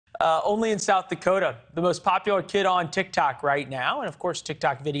only in South Dakota. The most popular kid on TikTok right now, and of course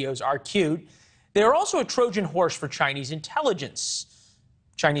TikTok videos are cute. They are also a Trojan horse for Chinese intelligence.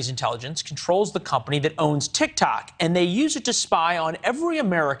 Chinese intelligence controls the company that owns TikTok, and they use it to spy on every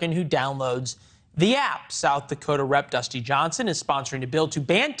American who downloads the app. South Dakota Rep. Dusty Johnson is sponsoring a bill to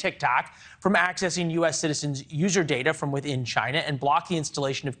ban TikTok from accessing U.S. citizens' user data from within China and block the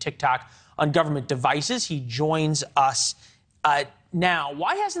installation of TikTok on government devices. He joins us now.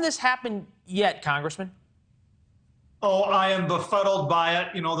 Why hasn't this happened yet, Congressman? Oh, I am befuddled by it.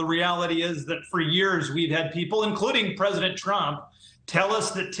 You know, the reality is that for years we've had people, including President Trump, tell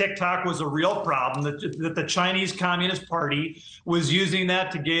us that TikTok was a real problem, that the Chinese Communist Party was using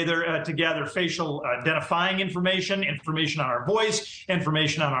that to gather facial identifying information, information on our voice,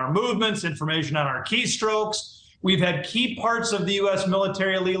 information on our movements, information on our keystrokes. We've had key parts of the U.S.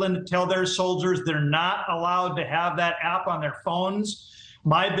 military, Leland, tell their soldiers they're not allowed to have that app on their phones.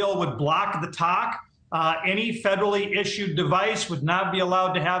 My bill would block the talk. Any federally issued device would not be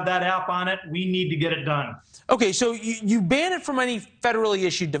allowed to have that app on it. We need to get it done. Okay, so you ban it from any federally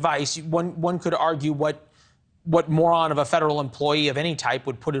issued device. One could argue what moron of a federal employee of any type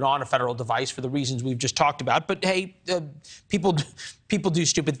would put it on a federal device for the reasons we've just talked about. But hey, people do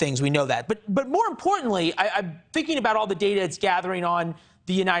stupid things. We know that. But more importantly, I'm thinking about all the data it's gathering on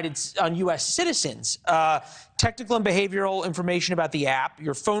U.S. citizens, technical and behavioral information about the app,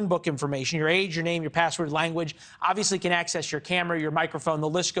 your phone book information, your age, your name, your password, language, obviously can access your camera, your microphone, the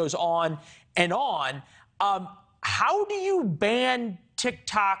list goes on and on. How do you ban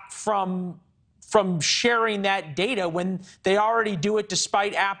TikTok from sharing that data when they already do it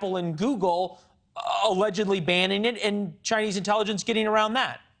despite Apple and Google allegedly banning it and Chinese intelligence getting around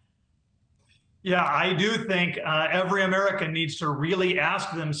that? Yeah, I do think every American needs to really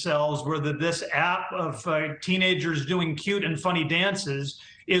ask themselves whether this app of teenagers doing cute and funny dances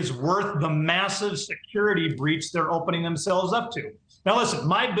is worth the massive security breach they're opening themselves up to. Now, listen,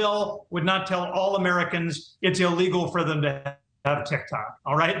 my bill would not tell all Americans it's illegal for them to have TikTok.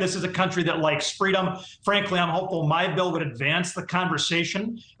 All right. This is a country that likes freedom. Frankly, I'm hopeful my bill would advance the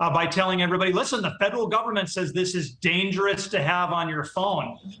conversation by telling everybody, listen, the federal government says this is dangerous to have on your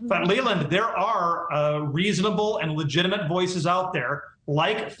phone. But Leland, there are reasonable and legitimate voices out there,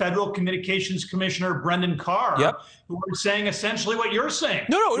 like Federal Communications Commissioner Brendan Carr, who are saying essentially what you're saying.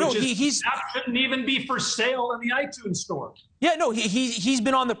 No, that shouldn't even be for sale in the iTunes store. Yeah, no, he's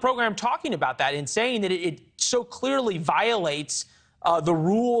been on the program talking about that and saying that it so clearly violates the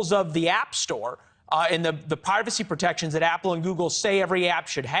rules of the App Store and the privacy protections that Apple and Google say every app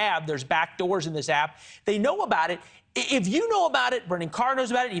should have. There's backdoors in this app. They know about it. If you know about it, Brendan Carr knows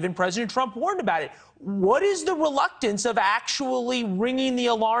about it, even President Trump warned about it. What is the reluctance of actually ringing the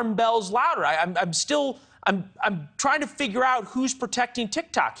alarm bells louder? I'm trying to figure out who's protecting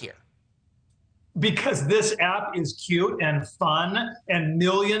TikTok here. Because this app is cute and fun, and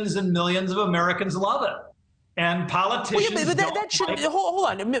millions of Americans love it. And politicians. Well, yeah, but that shouldn't. Hold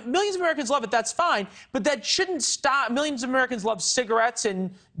on. Millions of Americans love it. That's fine. But that shouldn't stop. Millions of Americans love cigarettes and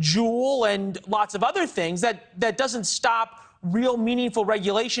Juul and lots of other things. That doesn't stop real meaningful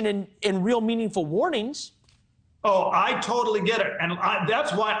regulation and real meaningful warnings. Oh, I totally get it. And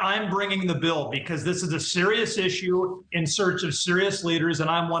that's why I'm bringing the bill, because this is a serious issue in search of serious leaders, and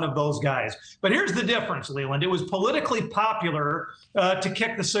I'm one of those guys. But here's the difference, Leland. It was politically popular to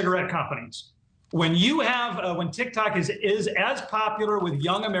kick the cigarette companies. When you have, when TikTok is as popular with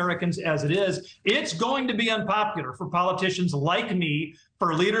young Americans as it is, it's going to be unpopular for politicians like me,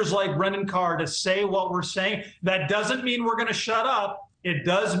 for leaders like Brendan Carr to say what we're saying. That doesn't mean we're going to shut up. It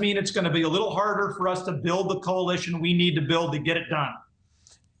does mean it's going to be a little harder for us to build the coalition we need to build to get it done.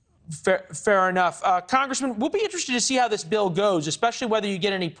 Fair enough. Congressman, we'll be interested to see how this bill goes, especially whether you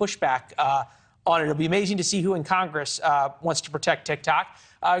get any pushback on it. It'll be amazing to see who in Congress wants to protect TikTok.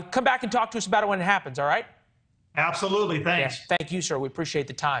 Come back and talk to us about it when it happens, all right? Absolutely. Thanks. Yeah, thank you, sir. We appreciate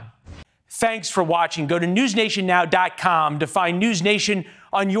the time. Thanks for watching. Go to newsnationnow.com to find NewsNation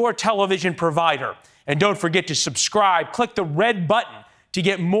on your television provider. And don't forget to subscribe. Click the red button to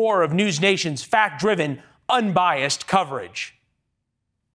get more of NewsNation's fact-driven, unbiased coverage.